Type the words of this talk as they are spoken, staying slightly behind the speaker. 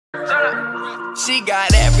She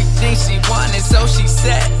got everything she wanted, so she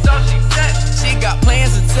said. She got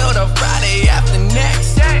plans until the Friday after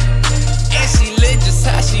next. And she live just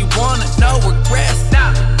how she wanna, no regrets.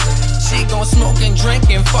 She gon' smoke and drink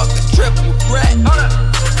and fuck a triple threat.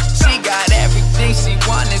 She got everything she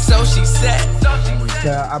wanted, so she said.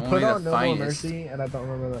 Yeah, I put on No More Mercy, and I don't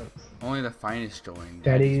remember those. Only the finest joined.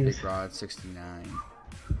 Daddy's Big Rod 69.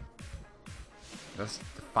 That's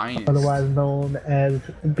the finest. Otherwise known as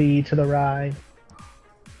B to the Rye.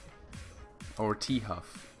 Or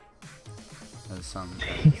T-Huff. As some.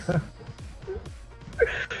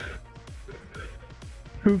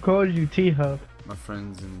 Who calls you T-Huff? My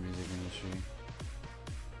friends in the music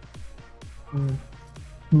industry.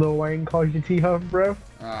 Lil Wayne calls you T-Huff, bro?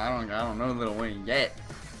 I don't know Lil Wayne yet.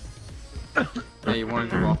 Hey, you wanna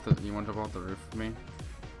jump off the roof with me?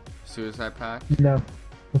 Suicide pack? No.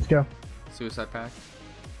 Let's go. Suicide pack?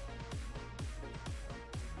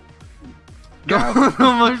 Don't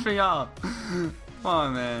push me off. Come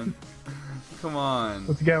on, man. Come on.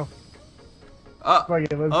 Let's go. Oh, Fuck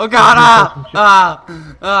it, oh God!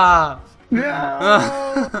 No!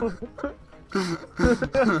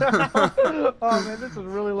 Oh man, this is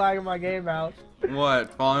really lagging my game out. What?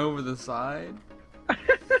 Falling over the side?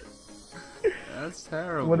 That's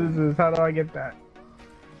terrible. What is this? How do I get that?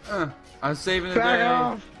 I'm saving it. Back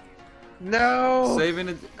off! No! Saving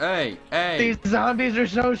it. Hey, hey! These zombies are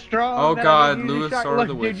so strong. Oh God, Lewis started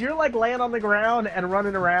the witch. Dude, you're like laying on the ground and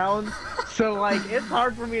running around, so like it's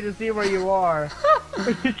hard for me to see where you are.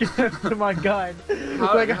 To my gun,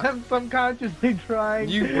 I'm subconsciously trying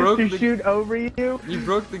to shoot over you. You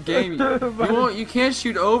broke the game. You can't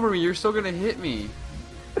shoot over me. You're still gonna hit me.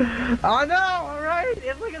 I know, alright?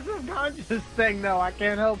 It's like a subconscious thing, though. I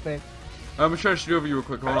can't help it. I'm gonna try to shoot over you real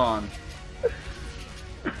quick. Hold on.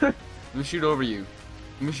 Let me shoot over you.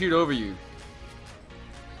 Let me shoot over you.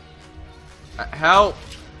 Help!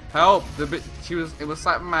 Help! It was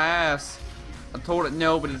slapping my ass. I told it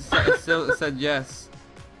no, but it said yes.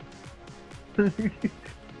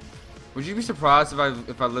 Would you be surprised if I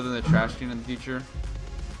lived in the trash can in the future?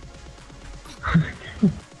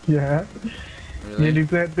 Yeah. Really? You're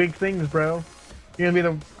gonna do big things, bro. You're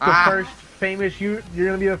gonna be the first famous. You're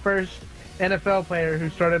gonna be the first NFL player who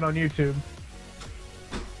started on YouTube.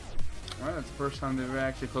 Well, that's the first time they ever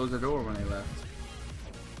actually closed the door when they left.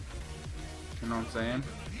 You know what I'm saying?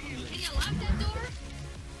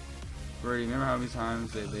 Brady, remember how many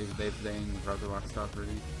times they forgot to lock stuff,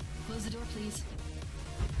 Brady? Close the door, please.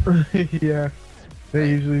 Yeah. They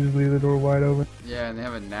usually just leave the door wide open. Yeah, and they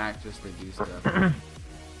have a knack just to do stuff.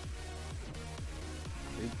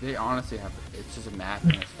 They honestly have. It's just a knack in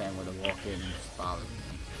this family to walk in and just bother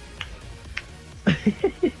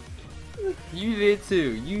me. You did it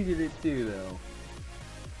too. You did it too, though.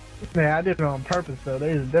 Yeah, I did it on purpose, though.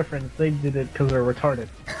 There's a difference. They did it because they're retarded.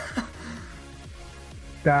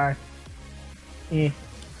 Die.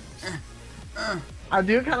 I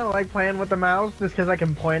do kind of like playing with the mouse just because I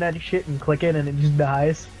can point at shit and click it and it just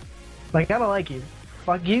dies. Like, I don't like you.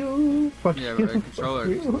 Fuck you. Fuck you. Yeah, but a controller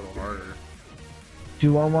is a little harder.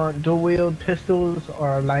 Do I want dual wield pistols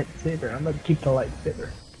or a lightsaber? I'm gonna keep the lightsaber.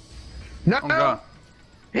 No! Oh God.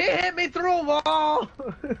 He hit me through a wall!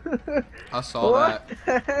 I saw what that.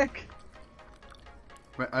 What the heck?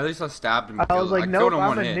 But at least I stabbed him. I was like, nope,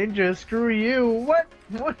 I'm a ninja, screw you. What?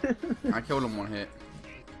 What? I killed him one hit.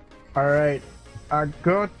 Alright, I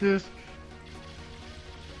got this.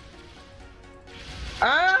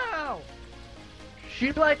 Ow!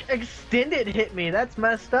 She like extended hit me, that's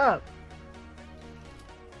messed up.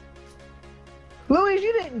 Louis,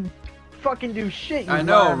 you didn't fucking do shit, you I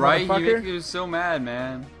know, lying, right? He was so mad,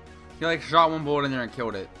 man. He like shot one bullet in there and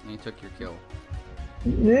killed it, and he took your kill.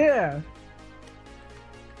 Yeah.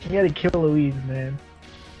 You gotta kill Louise, man.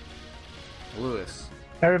 Lewis.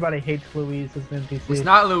 Everybody hates Louise as an NPC. It's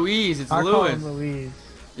not Louise, it's I Lewis. Call him Louise.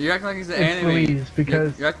 You're acting like it's the It's anime. Louise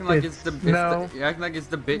because you're acting like no. You're acting like it's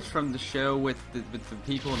the bitch from the show with the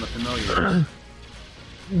people and the familiars.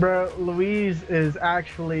 Bro, Louise is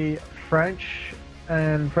actually French,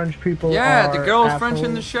 and French people yeah, are the girl's assholes, French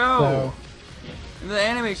in the show. So... In the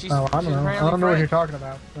anime, she's I don't know. I don't know what you're talking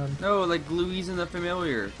about. No, like Louise in the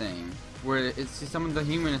familiar thing, where it's someone's a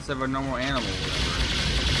human instead of a normal animal.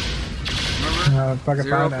 Remember?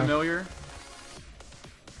 Zero familiar.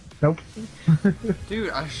 Nope.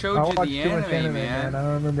 Dude, I showed you the anime, man. I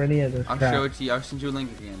don't remember any of this. I'll show it to you. I'll send you a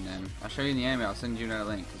link again, then. I'll show you the anime. I'll send you another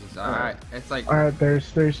link. It's alright. It's like. Alright,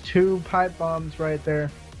 there's 2 pipe bombs right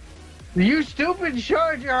there. You stupid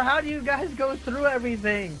charger! How do you guys go through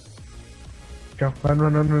everything? Go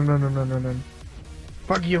run.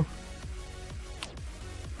 Fuck you.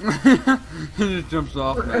 He just jumps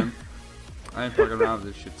off, man. I ain't fucking around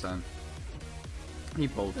with this shit, son. He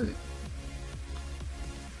bolted.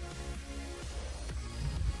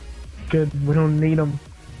 Good, we don't need them.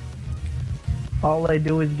 All they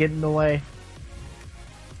do is get in the way.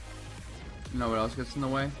 You know what else gets in the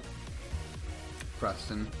way?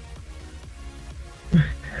 Preston.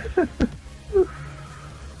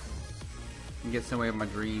 He gets in the way of my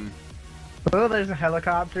dream. Oh, there's a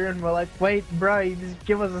helicopter, and we're like, wait, bro, you just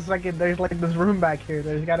give us a second. There's like this room back here.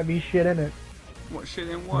 There's gotta be shit in it. What shit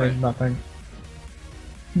in what? There's nothing.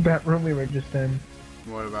 That room we were just in.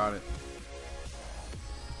 What about it?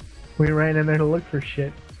 We ran in there to look for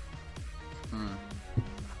shit.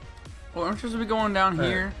 Well, aren't you supposed to be going down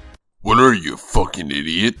here? What are you, fucking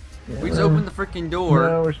idiot? We just opened the freaking door.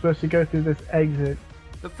 No, we're supposed to go through this exit.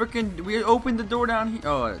 The freaking we opened the door down here.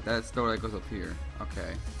 Oh, that's the door that goes up here.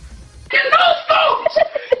 Okay. Get no scopes!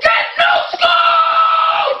 Get no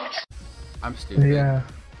scopes! I'm stupid. Yeah,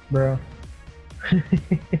 bro.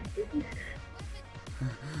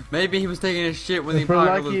 Maybe he was taking his shit when If the we're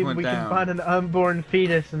apocalypse lucky, went we down. can find an unborn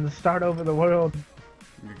fetus and start over the world.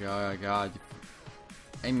 God.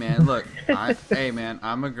 Hey man, look. Hey man,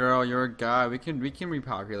 I'm a girl. You're a guy. We can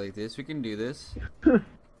repopulate this. We can do this.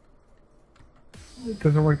 It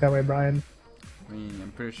doesn't work that way, Brian. I mean,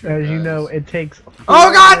 I'm pretty sure. As you know, it takes.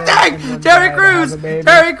 Oh god dang! Terry Crews!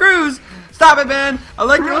 Terry Crews! Stop it, man! I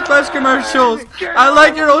like your Old Spice commercials. I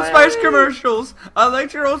like your Old Spice commercials. I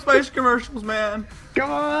like your Old Spice commercials, man.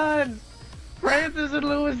 Come on! Francis and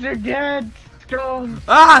Lewis are dead! Strong!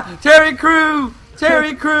 Ah! Terry Crews!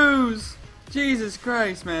 Terry Crews! Jesus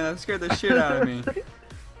Christ, man, that scared the shit out of me.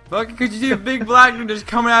 Fucking, could you see a big black dude just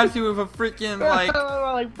coming at you with a freaking,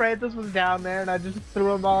 like Francis was down there and I just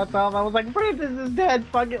threw him all off. I was like, Francis is dead,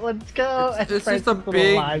 fuck it, let's go! It's just a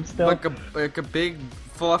big, like a big,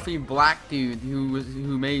 fluffy black dude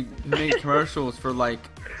who made commercials for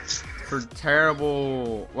for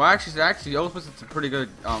terrible. Well, actually, Old Spice is a pretty good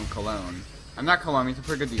cologne. I'm not cologne. It's a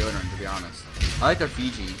pretty good deodorant, to be honest. I like their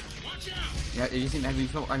Fiji. Yeah,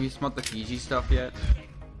 have you smelled the Fiji stuff yet?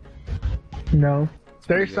 No.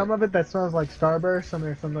 There's some of it that smells like Starburst, and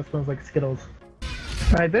there's some that smells like Skittles.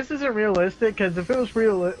 Alright, this isn't realistic, because if it was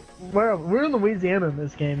we're in Louisiana in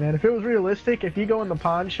this game, man. If it was realistic, if you go in the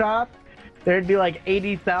pawn shop, there'd be like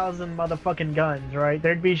 80,000 motherfucking guns, right?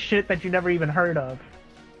 There'd be shit that you never even heard of.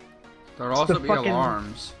 There'd also be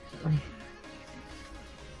alarms.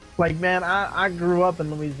 Like, man, I grew up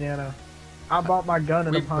in Louisiana. I bought my gun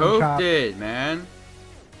in a pawn shop. We both did, man.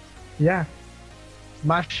 Yeah.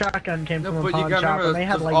 My shotgun came from a but pawn you gotta shop, remember, and they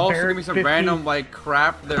had like also gonna be some random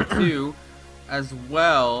crap there too, as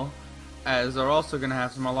well as they're also gonna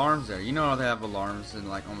have some alarms there. You know they have alarms in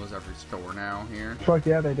like almost every store now here. Fuck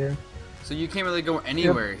yeah, they do. So you can't really go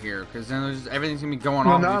anywhere here because then everything's gonna be going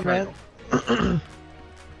on. No, man.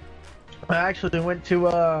 I actually went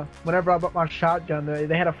to whenever I bought my shotgun,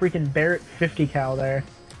 they had a freaking Barrett 50 cal there.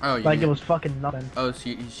 Oh, like it was fucking nothing. Oh, so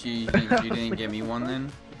you didn't give me one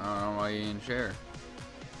then? I don't know why you didn't share.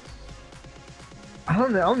 I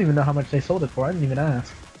don't even know how much they sold it for. I didn't even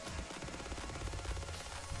ask.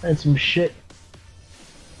 That's some shit.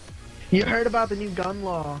 You heard about the new gun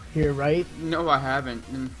law here, right? No, I haven't.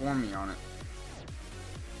 Inform me on it.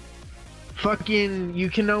 Fucking, you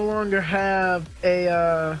can no longer have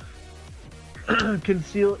a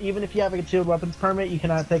even if you have a concealed weapons permit, you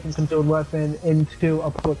cannot take a concealed weapon into a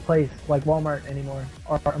public place like Walmart anymore,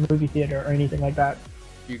 or a movie theater, or anything like that.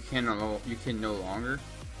 You can no longer?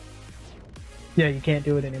 Yeah, you can't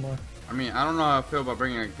do it anymore. I mean, I don't know how I feel about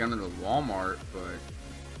bringing a gun to the Walmart, but...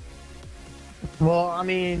 Well, I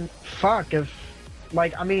mean, fuck, if...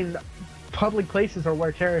 Like, I mean, public places are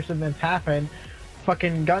where terrorist events happen.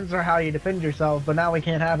 Fucking guns are how you defend yourself, but now we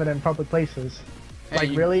can't have it in public places. Hey,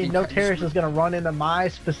 like, really? No terrorist is gonna run into my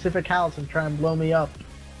specific house and try and blow me up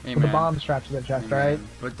with a bomb strapped to the chest, right?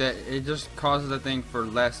 But it just causes, I think, for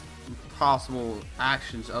less possible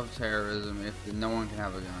actions of terrorism if no one can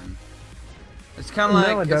have a gun. It's kind of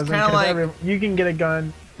like, no, it's kind of like you can get a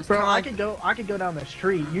gun. Bro, I could go down the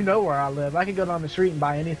street. You know where I live. I could go down the street and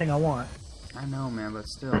buy anything I want. I know, man, but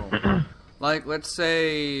still. Like, let's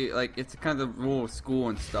say, like, it's kind of the rule of school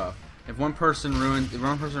and stuff. If one person ruins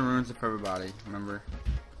it for everybody, remember?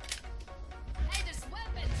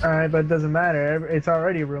 Alright, but it doesn't matter. It's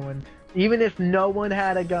already ruined. Even if no one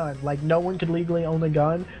had a gun, like no one could legally own a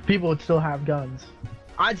gun, people would still have guns.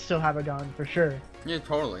 I'd still have a gun for sure. Yeah,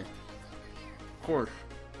 totally. Of course.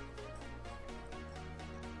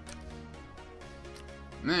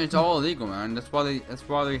 Man, it's all illegal, man. That's why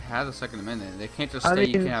they have the Second Amendment. They can't just say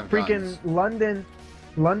you can't have guns. Freaking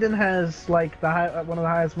London has like one of the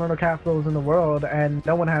highest murder capitals in the world, and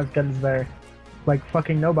no one has guns there. Like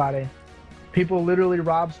fucking nobody. People literally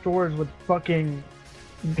rob stores with fucking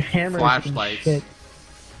hammers flashlights. and shit.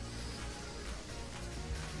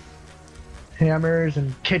 Hammers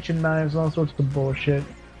and kitchen knives, all sorts of bullshit.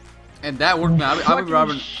 And that worked, man. I've been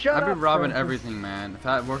robbing. I've been robbing Francis. everything, man. If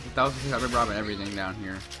that worked, if that was the case, I've been robbing everything down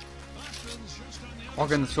here.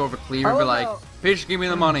 Walk in the store for Cleaver and be like, "Bitch, give me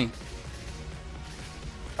the money."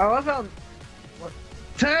 I love how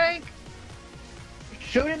Tank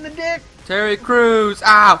shoot in the dick. Terry Crews,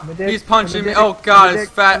 ow! He's punching me. Oh God, his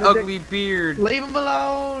fat, ugly beard. Leave him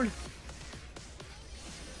alone.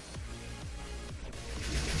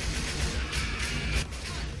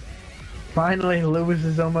 Finally, Lewis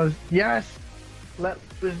is almost. Yes! Let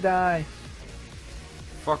Lewis die.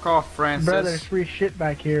 Fuck off, Francis. Bro, there's free shit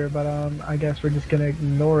back here, but I guess we're just gonna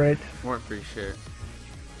ignore it. What free shit?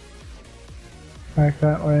 Back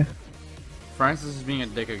that way. Francis is being a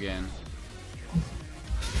dick again.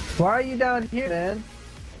 Why are you down here, man?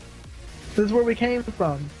 This is where we came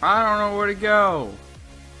from. I don't know where to go.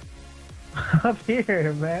 Up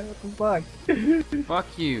here, man. What the fuck?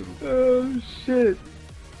 Fuck you. Oh, shit.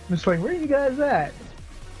 I'm just like, where are you guys at?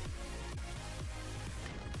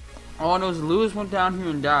 All I know is Lewis went down here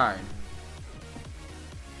and died.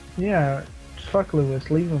 Yeah, just fuck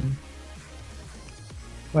Lewis. Leave him.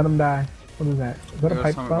 Let him die. What is that? Is that a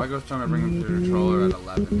pipe bomb? Mega's trying to bring him to the controller at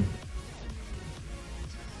 11.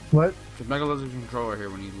 What? Because Mega left the controller here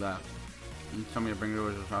when he left. He told me to bring it to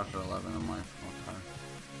his house at 11. I'm like,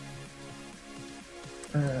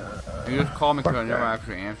 okay. He just called me because I never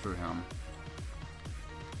actually answered him.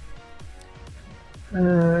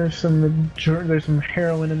 There's some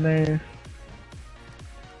heroin in there.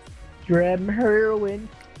 Grab heroin.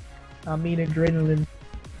 I mean adrenaline.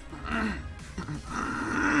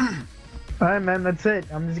 Alright, man, that's it.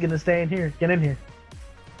 I'm just gonna stay in here. Get in here.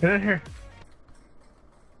 Get in here.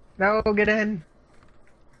 No, get in.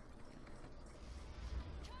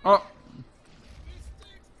 Oh.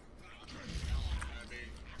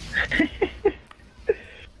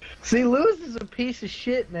 See, Lewis is a piece of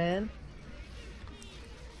shit, man.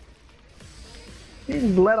 He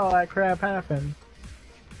just let all that crap happen.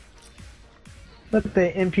 Let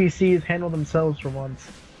the NPCs handle themselves for once.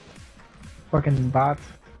 Fucking bots.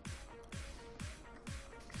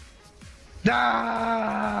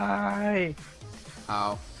 Die!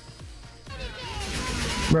 Ow.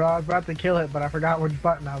 Bro, I was about to kill it, but I forgot which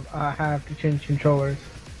button I have to change controllers.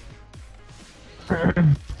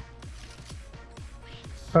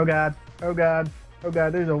 Oh god, oh god, oh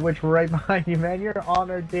god, there's a witch right behind you, man. You're on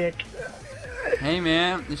her dick. Hey,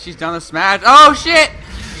 man, she's down to smash. Oh, shit!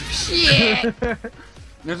 Shit! I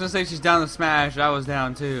was gonna say she's down to smash. I was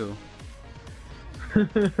down too.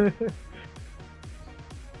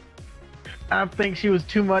 I think she was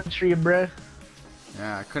too much for you, bruh.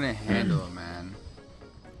 Yeah, I couldn't handle it, man.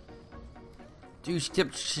 Dude,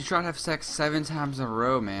 she tried to have sex 7 times in a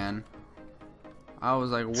row, man. I was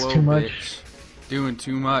like, whoa, bitch. Doing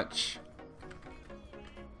too much.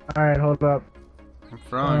 Alright, hold up. I'm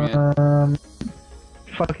throwing it.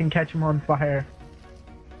 Fucking catch him on fire.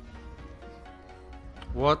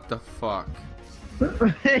 What the fuck?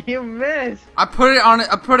 You missed! I put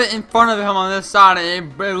it in front of him on this side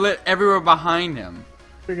and it lit everywhere behind him.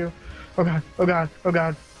 There you go. Oh god, oh god, oh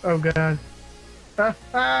god, oh god.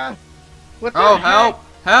 What the heck? Help!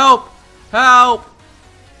 Help! Help!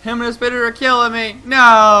 Him and his spitter are killing me!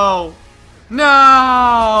 No!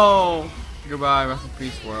 No! Goodbye, rest in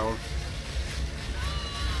peace, world.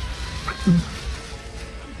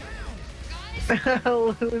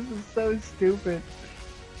 Lewis is so stupid.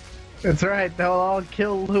 That's right, they'll all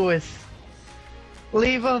kill Lewis.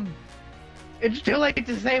 Leave him! It's too late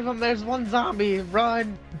to save him, there's one zombie,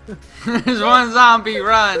 run! There's one zombie,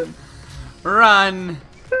 run! Run!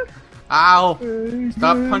 Ow!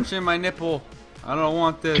 Stop punching my nipple. I don't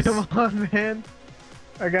want this. Come on, man.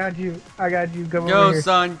 I got you. I got you. Come go, over here.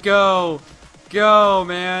 Son, go! Go,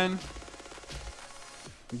 man!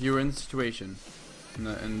 If you were in the situation,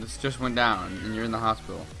 and this just went down, and you're in the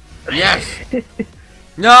hospital. Yes!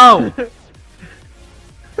 No!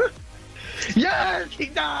 Yes! He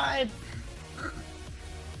died!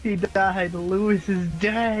 He died. Lewis is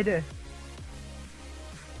dead.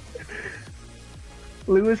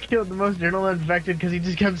 Lewis killed the most adrenaline infected because he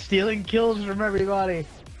just kept stealing kills from everybody.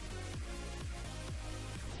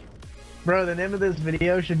 Bro, the name of this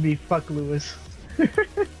video should be Fuck Lewis.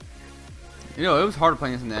 You know, it was hard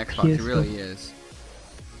playing this on the Xbox. It really is.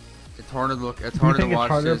 It's hard to look. It's hard to watch.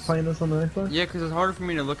 It's harder this. playing this on the Xbox? Yeah, because it's harder for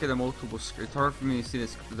me to look at the multiple. It's harder for me to see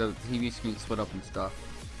the TV screen split up and stuff.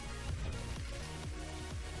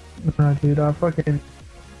 Nah, dude, I fucking.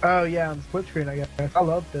 Oh yeah, on split screen, I guess. I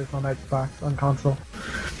love this on Xbox, on console.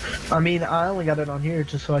 I mean, I only got it on here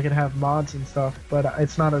just so I could have mods and stuff, but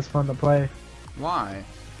it's not as fun to play. Why?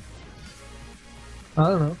 I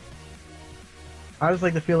don't know. I just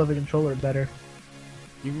like the feel of a controller better.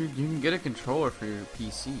 You can get a controller for your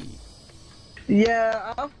PC.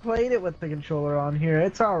 Yeah, I've played it with the controller on here.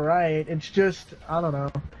 It's alright. It's just, I don't know.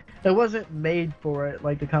 It wasn't made for it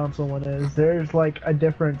like the console one is. There's like a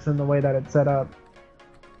difference in the way that it's set up.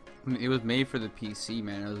 It was made for the PC,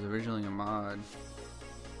 man. It was originally a mod.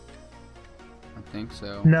 I think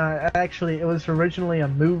so. No, actually, it was originally a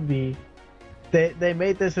movie. They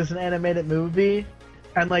made this as an animated movie,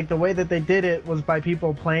 and like the way that they did it was by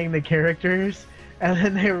people playing the characters, and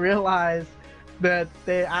then they realized that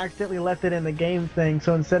they accidentally left it in the game thing,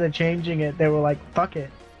 so instead of changing it, they were like, fuck it,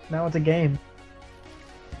 now it's a game.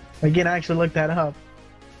 Again, I actually looked that up.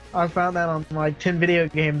 I found that on like 10 video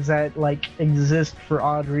games that like exist for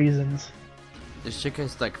odd reasons. This chick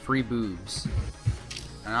has like free boobs.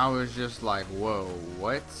 And I was just like, whoa,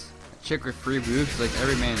 what? A chick with free boobs? Like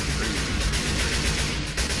every man is free.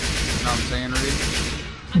 You know what I'm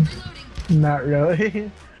saying, Reed? Not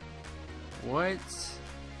really. What?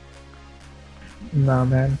 Nah,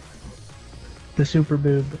 man. The super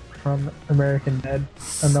boob from American Dad.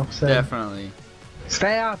 Enough said. Definitely.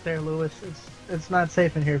 Stay out there, Lewis. It's not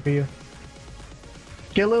safe in here for you.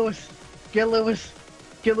 Get Lewis. Get Lewis.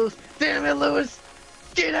 Get Lewis. Damn it, Lewis.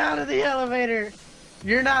 Get out of the elevator.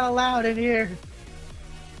 You're not allowed in here.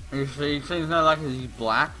 You say he's not like he's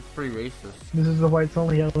black? It's pretty racist. This is the whites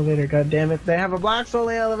only elevator, god damn it. They have a blacks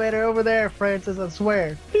only elevator over there, Francis, I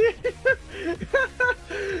swear.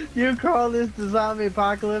 You call this the zombie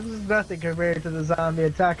apocalypse? It's nothing compared to the zombie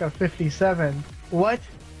attack of 57. What?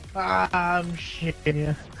 I'm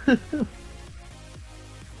shitting you.